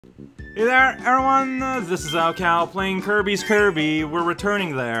Hey there, everyone! This is Cal playing Kirby's Kirby. We're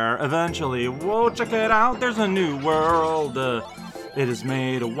returning there, eventually. Whoa, check it out, there's a new world. It is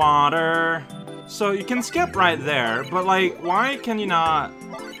made of water. So you can skip right there, but like, why can you not...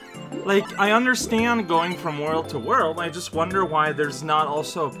 Like, I understand going from world to world, I just wonder why there's not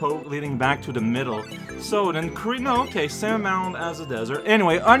also a poke leading back to the middle. So then, no, okay, same amount as a desert.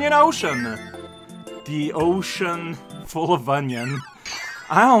 Anyway, Onion Ocean! The ocean full of onion.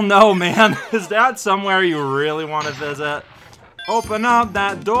 I don't know, man. Is that somewhere you really want to visit? Open up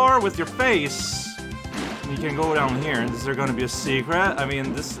that door with your face. You can go down here. Is there going to be a secret? I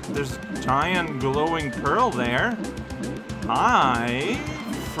mean, there's a giant glowing pearl there. Hi,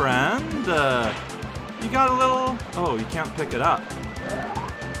 friend. You got a little... Oh, you can't pick it up.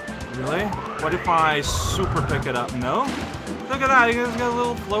 Really? What if I super pick it up? No? Look at that, you guys got a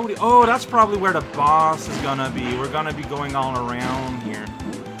little floaty. Oh, that's probably where the boss is gonna be. We're gonna be going all around here.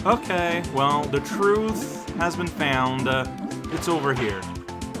 Okay, well, the truth has been found. It's over here.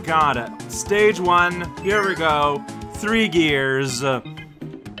 Got it. Stage 1, here we go. 3 gears.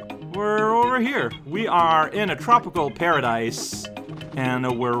 We're over here. We are in a tropical paradise,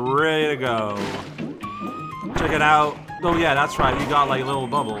 and we're ready to go. Check it out. Oh yeah, that's right, you got like a little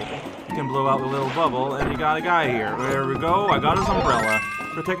bubble. You can blow out the little bubble, and you got a guy here. There we go, I got his umbrella.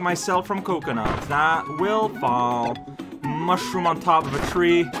 Protect myself from coconuts. That will fall. Mushroom on top of a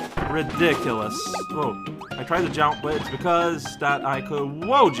tree. Ridiculous. Whoa, I tried to jump, but it's because that I could...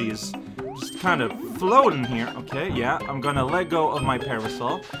 Whoa, jeez. Just kind of floating here. Okay, yeah, I'm gonna let go of my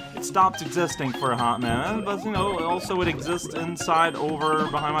parasol. It stopped existing for a hot minute, but you know, also it exists inside over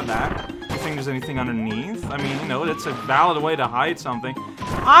behind my back. I think there's anything underneath. I mean, you know, it's a valid way to hide something.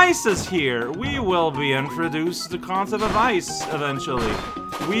 Ice is here! We will be introduced to the concept of ice, eventually.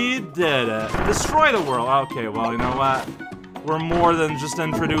 We did it. Destroy the world. Okay, well, you know what? We're more than just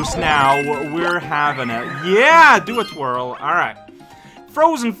introduced now. We're having it. Yeah! Do a twirl. Alright.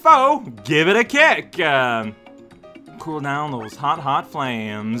 Frozen foe, give it a kick! Cool down those hot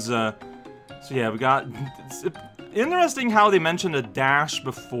flames. So yeah, we got... It's interesting how they mentioned a dash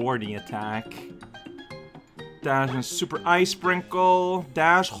before the attack. Dash and super ice sprinkle.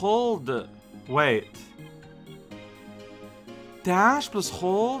 Dash hold. Wait. Dash plus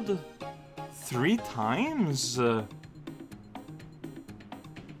hold 3 times?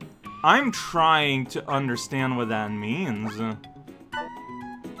 I'm trying to understand what that means.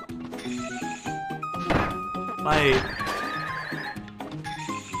 Like...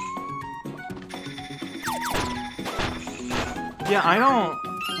 Yeah, I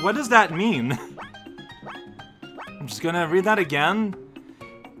don't... What does that mean? I'm just gonna read that again.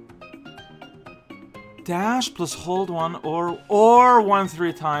 Dash plus hold 1 or 1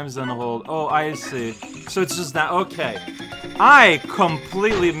 3 times then hold. Oh, I see. So it's just that. Okay. I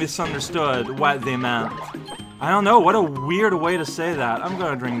completely misunderstood what they meant. I don't know. What a weird way to say that. I'm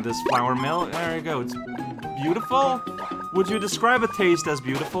gonna drink this flower milk. There you go. It's beautiful. Would you describe a taste as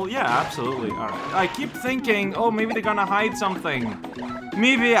beautiful? Yeah, absolutely. Alright. I keep thinking, oh, maybe they're gonna hide something.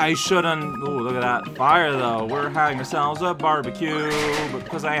 Maybe I shouldn't. Oh, look at that. Fire, though. We're having ourselves a barbecue. But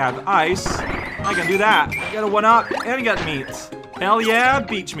because I have ice, I can do that. Get a 1-up and get meat. Hell yeah,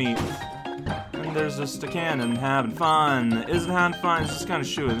 beach meat. And there's just a cannon having fun. Is it having fun? It's just kind of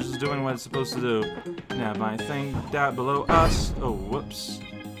shooting. It's just doing what it's supposed to do. Yeah, but I think that below us... Oh, whoops.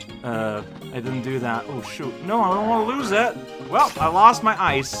 I didn't do that. Oh, shoot. No, I don't want to lose it. Well, I lost my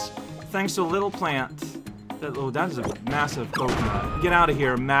ice. Thanks to a little plant. Oh, that is a massive coconut. Get out of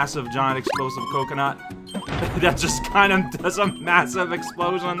here, massive, giant, explosive coconut. That just kind of does a massive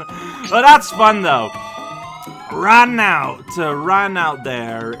explosion. But that's fun, though. Riding out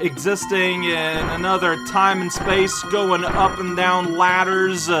there. Existing in another time and space, going up and down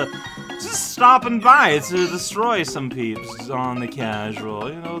ladders. Just stopping by to destroy some peeps on the casual.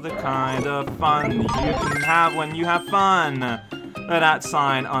 You know, the kind of fun you can have when you have fun. That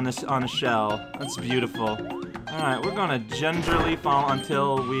sign on a shell. That's beautiful. Alright, we're gonna gingerly fall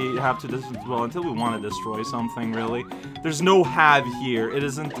until we have to until we want to destroy something, really. There's no have here. It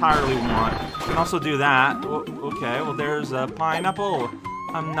is entirely want. We can also do that. Oh, okay, well there's a pineapple.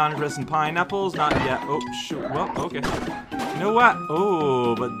 I'm not interested in pineapples, not yet. Oh, shoot. Well, okay. You know what?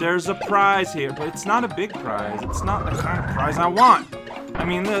 Oh, but there's a prize here. But it's not a big prize. It's not the kind of prize I want. I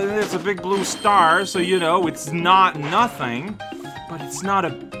mean, there's a big blue star, so you know, it's not nothing. But it's not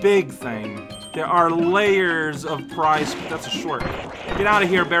a big thing. There are layers of prize. That's a short. Get out of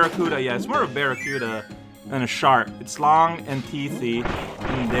here, barracuda. Yeah, it's more of a barracuda than a shark. It's long and teethy.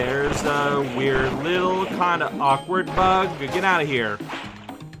 And there's a weird little kind of awkward bug. Get out of here.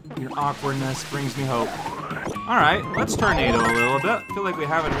 Your awkwardness brings me hope. Alright, let's tornado a little bit. I feel like we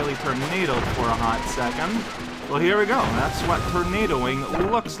haven't really tornadoed for a hot second. Well, here we go. That's what tornadoing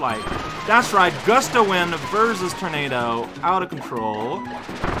looks like. That's right, gust of wind versus tornado. Out of control.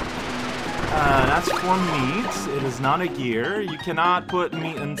 That's for meat. It is not a gear. You cannot put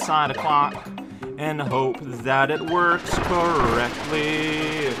meat inside a clock and hope that it works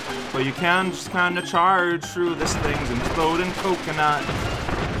correctly. But you can just kind of charge through this thing's exploding coconut.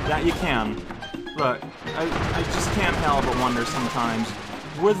 That you can. But I just can't help but wonder sometimes,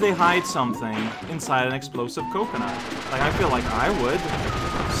 would they hide something inside an explosive coconut? Like, I feel like I would.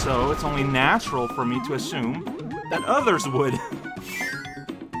 So it's only natural for me to assume that others would.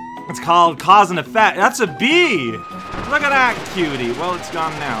 It's called cause and effect. That's a bee! Look at that cutie. Well, it's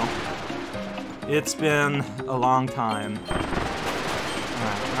gone now. It's been a long time.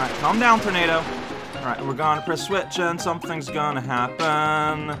 Alright, calm down, tornado. Alright, we're gonna press switch and something's gonna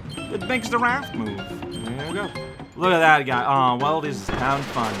happen. It makes the raft move. There you go. Look at that guy. Oh, Waldy's having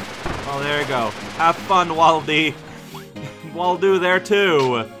fun. Well, there you go. Have fun, Waldy. Waldo there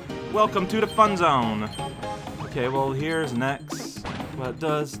too. Welcome to the fun zone. Okay, well, here's next. What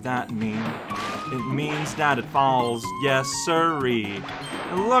does that mean? It means that it falls. Yes, sirree.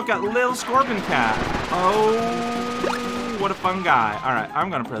 And look at little scorpion cat. Oh, what a fun guy. Alright, I'm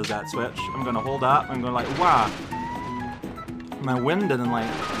gonna press that switch. I'm gonna hold up. I'm gonna like, wow. My wind didn't like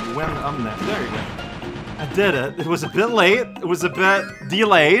wind up there. There you go. I did it. It was a bit late. It was a bit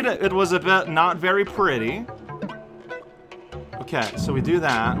delayed. It was a bit not very pretty. Okay, so we do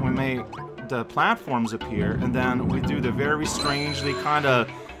that. We make the platforms appear, and then we do the very strangely kind of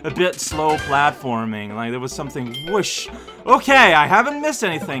a bit slow platforming. Like there was something whoosh. Okay, I haven't missed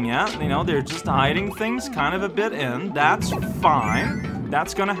anything yet. You know, they're just hiding things kind of a bit in. That's fine.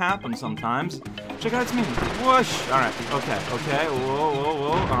 That's gonna happen sometimes. Check out, it's me. Whoosh. All right. Okay. Okay. Whoa.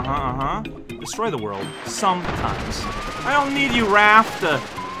 Whoa. Whoa. Destroy the world. Sometimes. I don't need you, Raft.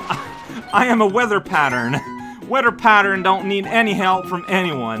 I am a weather pattern. Weather pattern don't need any help from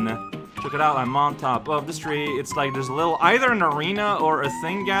anyone. Check it out, I'm on top of the street. It's like there's a little, either an arena or a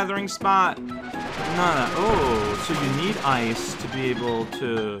thing gathering spot. No. Oh, so you need ice to be able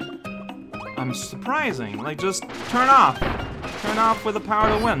to... I'm surprising. Like, just turn off. Turn off with the power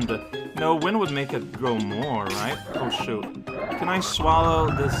of the wind. No, wind would make it grow more, right? Oh, shoot. Can I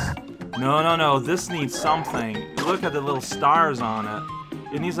swallow this? No. This needs something. Look at the little stars on it.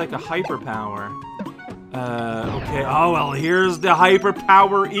 It needs, like, a hyper power. Okay. Oh, well, here's the hyper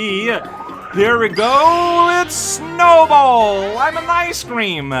power E. Here we go. It's Snowball. I'm an ice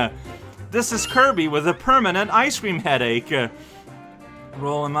cream. This is Kirby with a permanent ice cream headache.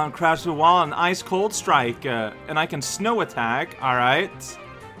 Roll him on, crash the wall, and ice cold strike. And I can snow attack. All right.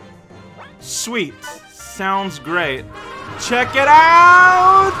 Sweet. Sounds great. Check it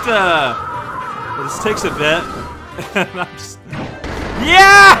out. Well, this takes a bit. I'm just...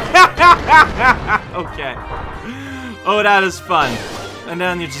 Yeah! Okay. Oh, that is fun. And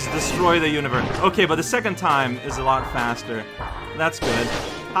then you just destroy the universe. Okay, but the second time is a lot faster. That's good.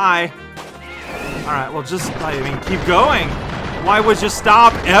 Hi. Alright, well just, I mean, keep going. Why would you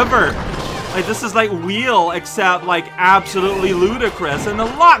stop ever? Like, this is like Wheel, except like absolutely ludicrous and a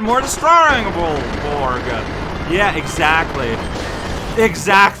lot more destroyable, Borg. Yeah, exactly.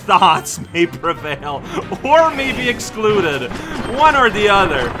 Exact thoughts may prevail, or may be excluded. One or the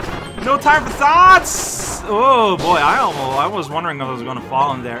other. No time for thoughts! Oh boy, I was wondering if I was gonna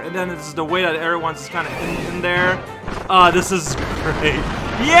fall in there. And then it's the way that everyone's just kind of in there. This is great.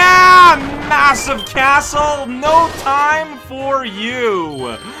 Yeah! Massive castle! No time for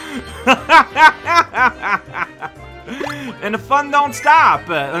you! And the fun don't stop.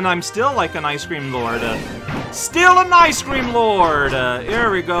 And I'm still like an ice cream lord. Still an ice cream lord!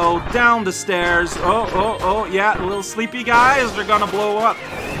 Here we go, down the stairs. Oh, yeah, the little sleepy guys are gonna blow up.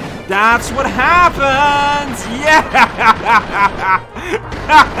 That's what happens! Yeah!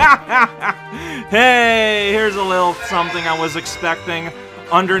 Hey, here's a little something I was expecting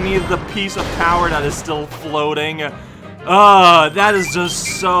underneath the piece of power that is still floating. That is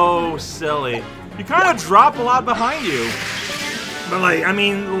just so silly. You kind of drop a lot behind you. But like, I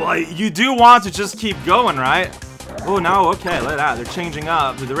mean, like, you do want to just keep going, right? Oh no, okay, look at that. They're changing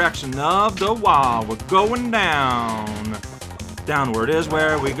up the direction of the wall. We're going down. Downward is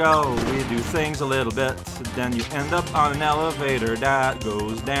where we go. We do things a little bit. Then you end up on an elevator that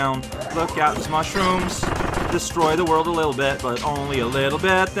goes down. Look out, there's mushrooms. Destroy the world a little bit, but only a little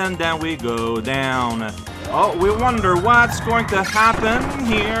bit. And then we go down. Oh, we wonder what's going to happen.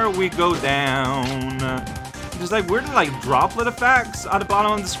 Here we go down. There's like weird like droplet effects at the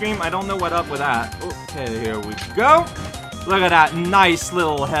bottom of the screen. I don't know what up with that. Okay, here we go. Look at that nice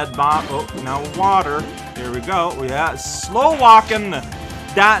little head bop. Oh, now water. Here we go. Yeah, slow walking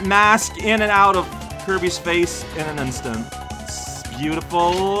that mask in and out of Kirby's face in an instant. It's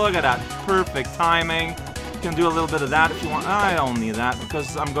beautiful. Look at that. Perfect timing. You can do a little bit of that if you want. I don't need that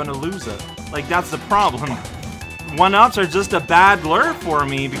because I'm going to lose it. Like, that's the problem. 1-ups are just a bad lure for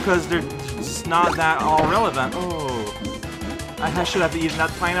me because they're just not that all relevant. Oh, I should have eaten that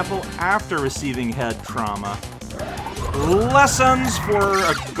pineapple after receiving head trauma. Lessons for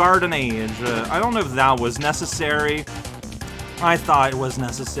a garden age. I don't know if that was necessary. I thought it was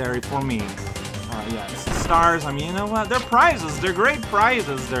necessary for me. Yeah, stars, I mean, you know what? They're prizes. They're great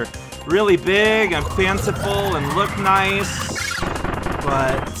prizes. They're really big and fanciful and look nice.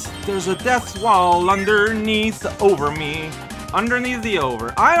 But there's a death wall underneath over me. Underneath the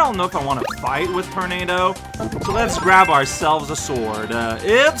over. I don't know if I want to fight with Tornado. So let's grab ourselves a sword.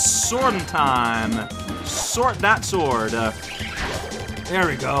 It's sword time. Sort that sword. There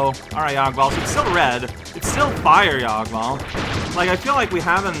we go. Alright, Yogball. So it's still red. It's still fire, Yogball. Like, I feel like we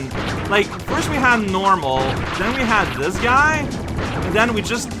haven't... Like, first we had normal, then we had this guy, and then we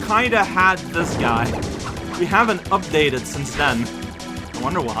just kinda had this guy. We haven't updated since then. I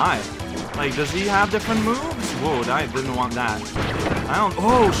wonder why. Like, does he have different moves? Whoa, I didn't want that. I don't...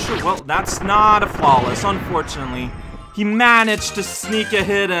 Oh, shoot. Well, that's not a flawless, unfortunately. He managed to sneak a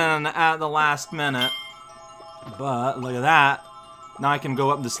hit in at the last minute. But, look at that. Now I can go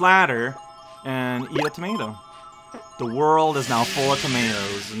up this ladder and eat a tomato. The world is now full of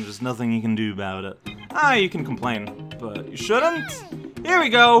tomatoes, and there's nothing you can do about it. Ah, you can complain, but you shouldn't. Here we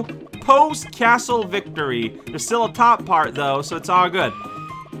go. Post-castle victory. There's still a top part, though, so it's all good.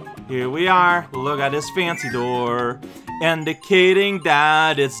 Here we are. Look at this fancy door, indicating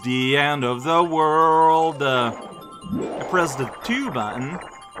that it's the end of the world. I pressed the 2 button,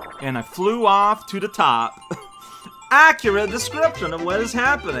 and I flew off to the top. Accurate description of what is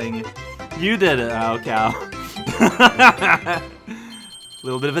happening. You did it, Cow.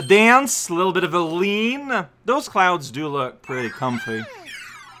 Little bit of a dance, a little bit of a lean. Those clouds do look pretty comfy.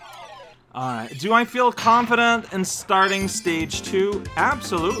 Alright, do I feel confident in starting stage 2?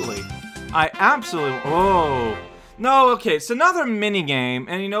 Absolutely. I absolutely... Oh. No, okay, it's another mini game,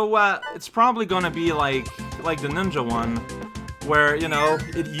 and you know what? It's probably gonna be like the Ninja one, where, you know,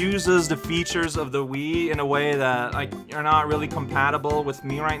 it uses the features of the Wii in a way that, like, are not really compatible with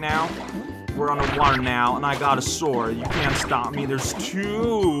me right now. We're on a water now, and I got a sword. You can't stop me. There's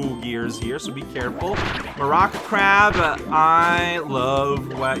 2 gears here, so be careful. Maraca Crab, I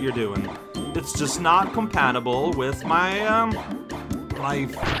love what you're doing. It's just not compatible with my,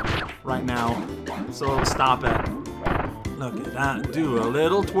 life right now. So stop it. Look at that. Do a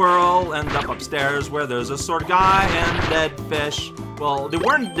little twirl, end up upstairs where there's a sword guy and dead fish. Well, they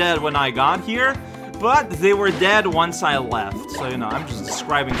weren't dead when I got here, but they were dead once I left. So, you know, I'm just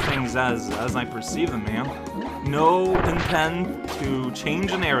describing things as I perceive them, man. No intent to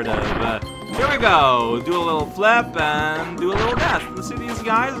change the narrative. Here we go. Do a little flip and do a little death. Let's see these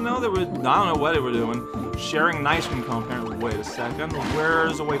guys. No, they were... I don't know what they were doing. Sharing an ice cream cone, apparently. Wait a second.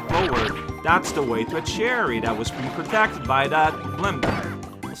 Where's the way forward? That's the way to a cherry that was being protected by that blimp.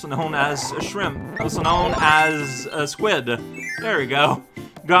 Also known as a shrimp. Also known as a squid. There we go.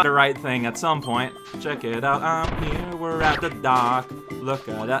 Got the right thing at some point. Check it out. I'm here. We're at the dock. Look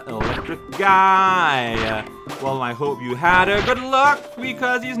at that electric guy. Well, I hope you had a good look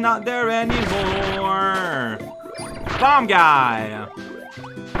because he's not there anymore. Bomb guy.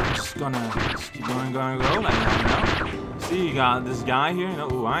 Just gonna keep going like that, you know? See, you got this guy here. You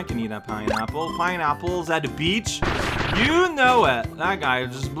know, ooh, I can eat a pineapple. Pineapples at the beach. You know it. That guy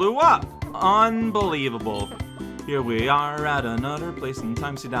just blew up. Unbelievable. Here we are at another place in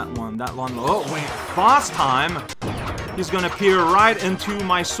time. See that one, oh, wait, boss time? He's gonna peer right into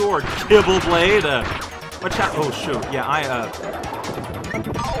my sword, Kibble Blade. Watch out, oh shoot, yeah,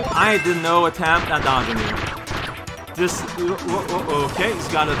 I did no attempt at dodging you. This, okay, he's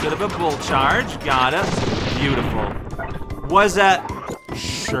got a bit of a bull charge, got it, beautiful. Was that,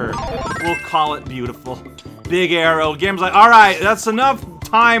 sure, we'll call it beautiful. Big arrow, game's like, alright, that's enough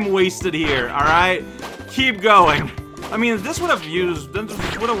time wasted here, alright? Keep going. I mean, this would have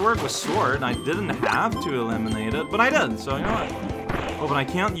worked with sword. I didn't have to eliminate it, but I did, so you know what? Oh, but I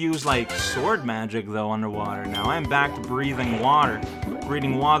can't use, like, sword magic, though, underwater now. I'm back to breathing water.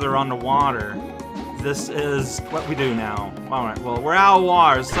 Breathing water underwater. This is what we do now. Alright, well, we're out of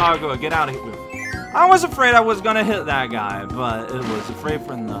water. It's all good. Get out of here. I was afraid I was gonna hit that guy, but it was afraid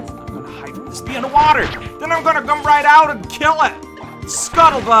for nothing. I'm gonna hide from this being in the water. Then I'm gonna come right out and kill it.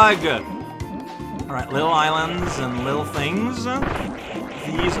 Scuttlebug. Alright, little islands and little things.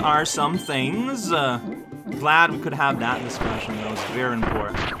 These are some things. glad we could have that discussion. That was very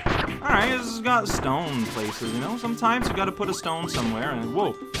important. Alright, this has got stone places, you know? Sometimes you gotta put a stone somewhere, and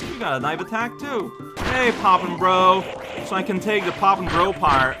whoa, you got a knife attack too. Hey, Poppin' Bro. So I can take the Poppin' Bro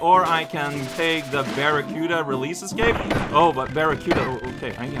part, or I can take the Barracuda release escape. Oh, but Barracuda,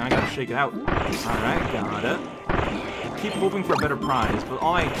 okay, I gotta shake it out. Alright, got it. I keep hoping for a better prize, but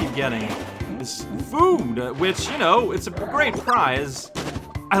all I keep getting is food, which, you know, it's a great prize.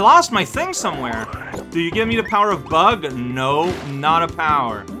 I lost my thing somewhere. Do you give me the power of bug? No, not a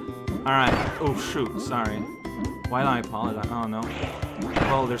power. Alright. Oh, shoot. Sorry. Why did I apologize? Oh, no.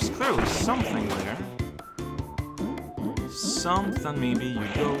 Well, there's clearly something there. Something, maybe you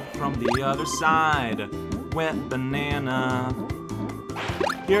go from the other side. Wet banana.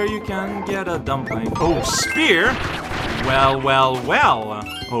 Here you can get a dumpling. Oh, spear? Well, well, well.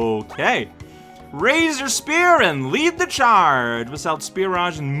 Okay. Raise your spear and lead the charge. Without spear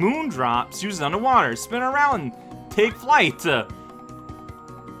rage and moon drops, use it underwater. Spin around, take flight.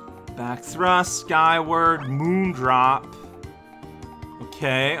 Back thrust, skyward, moon drop.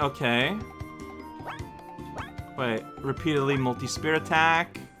 Okay, okay. Wait, repeatedly multi-spear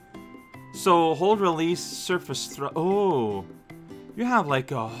attack. So hold release, surface thrust. Oh, you have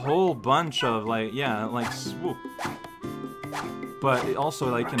like a whole bunch of like, yeah, like swoop. But it also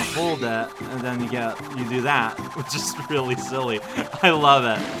like can hold that, and then you do that, which is really silly. I love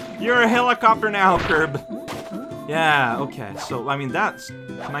it. You're a helicopter now, Kirby. Yeah, okay. So I mean that's.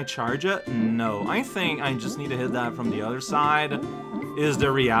 Can I charge it? No. I think I just need to hit that from the other side. Is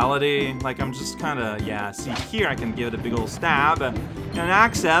the reality. Like I'm just kind of yeah. See here, I can give it a big old stab and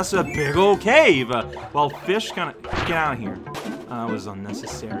access a big old cave. While fish kind of get out of here. That was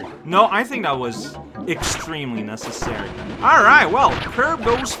unnecessary. No, I think that was extremely necessary. Alright, well, Kirby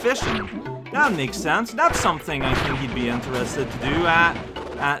goes fishing. That makes sense. That's something I think he'd be interested to do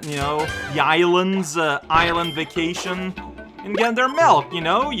at you know, the islands, island vacation. And get their milk, you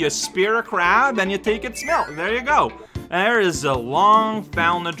know? You spear a crab and you take its milk. There you go. There is a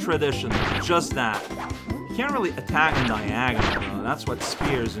long-founded tradition. Just that. You can't really attack in diagonal, though. That's what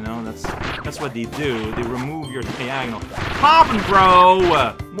spears, you know? That's what they do. They remove your diagonal. Poppin',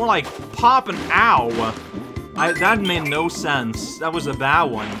 bro! More like poppin' ow. That made no sense. That was a bad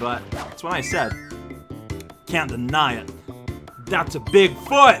one, but that's what I said. Can't deny it. That's a big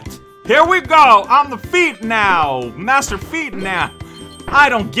foot! Here we go! On the feet now! Master feet now! I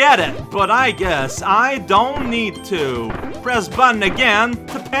don't get it, but I guess I don't need to. Press button again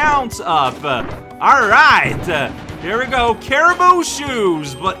to pounce up. Alright, here we go. Caribou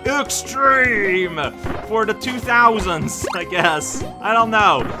shoes, but extreme for the 2000s, I guess. I don't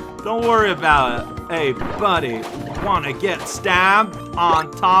know. Don't worry about it. Hey, buddy, wanna get stabbed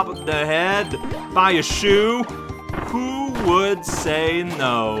on top of the head by a shoe? Who would say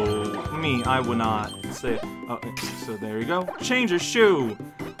no? Me, I would not say. Oh, so there you go. Change your shoe.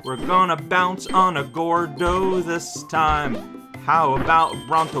 We're gonna bounce on a Gordo this time. How about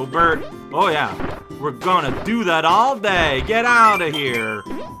Bronto Bert? Oh yeah, we're gonna do that all day. Get out of here,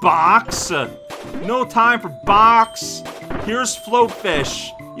 Box. No time for Box. Here's Floatfish.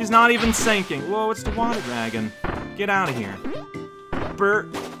 He's not even sinking. Whoa, it's the water dragon. Get out of here.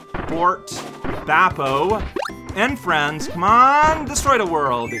 Bert, Bort, Bappo, and friends. Come on, destroy the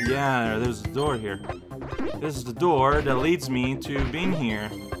world. Yeah, there's a door here. This is the door that leads me to being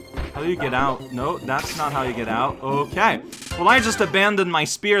here. How do you get out? No, that's not how you get out. Okay. Well, I just abandoned my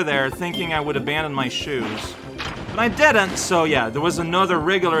spear there, thinking I would abandon my shoes. But I didn't, so yeah, there was another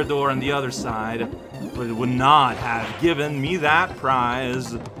regular door on the other side. But it would not have given me that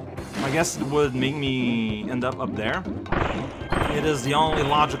prize. I guess it would make me end up there. It is the only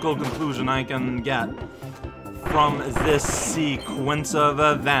logical conclusion I can get from this sequence of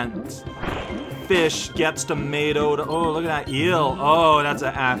events. Fish gets tomatoed. Oh, look at that eel. Oh, that's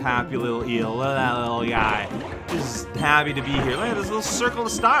a happy little eel. Look at that little guy. He's happy to be here. Look at this little circle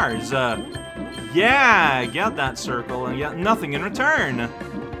of stars. Yeah, get that circle and get nothing in return.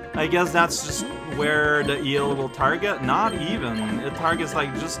 I guess that's just where the eel will target. Not even. It targets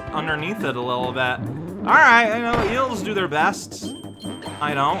like just underneath it a little bit. Alright, I know eels do their best.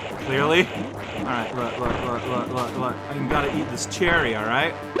 I don't, clearly. Alright, look. I gotta eat this cherry,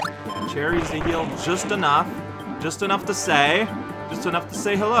 alright? Yeah, cherries to heal just enough. Just enough to say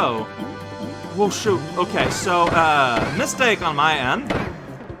hello. Whoa, shoot. Okay, so, mistake on my end.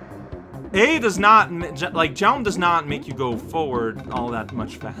 A does not, like, jump does not make you go forward all that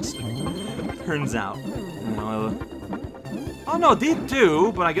much faster. Turns out. Oh no, they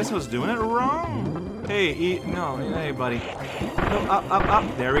do, but I guess I was doing it wrong. Hey, hey, buddy. No,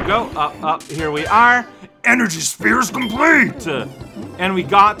 up. There we go. Up. Here we are. Energy sphere is complete. And we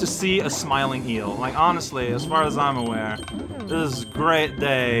got to see a smiling eel. Like, honestly, as far as I'm aware, this is a great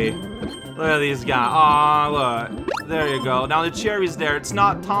day. Look at these guys. Aw, look. There you go. Now the cherry's there. It's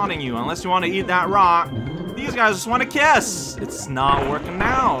not taunting you unless you want to eat that rock. These guys just want to kiss. It's not working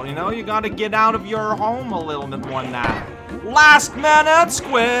out, you know? You gotta get out of your home a little bit more than that. Last minute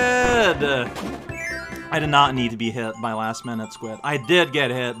squid! I did not need to be hit by last minute squid. I did get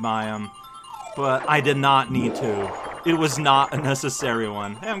hit by him, but I did not need to. It was not a necessary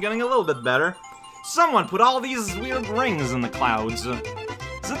one. Hey, I'm getting a little bit better. Someone put all these weird rings in the clouds. Is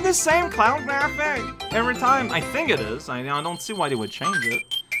it the same cloud graphic every time? I think it is. I don't see why they would change it.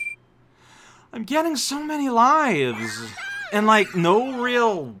 I'm getting so many lives, and like no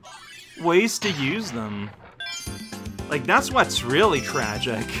real ways to use them. Like that's what's really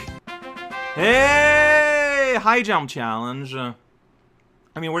tragic. Hey, high jump challenge. I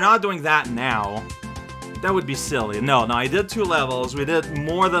mean, we're not doing that now. That would be silly. No, I did 2 levels. We did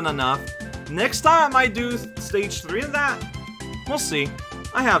more than enough. Next time I might do stage 3 of that. We'll see.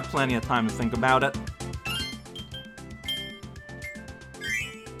 I have plenty of time to think about it.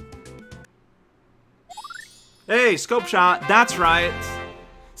 Hey, scope shot. That's right.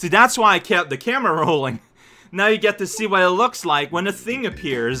 See, that's why I kept the camera rolling. Now you get to see what it looks like when a thing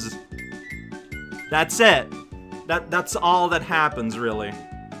appears. That's it. That's all that happens, really.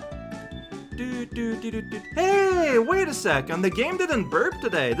 Hey, wait a second. The game didn't burp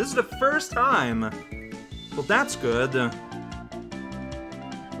today. This is the first time. Well, that's good.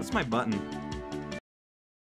 What's my button?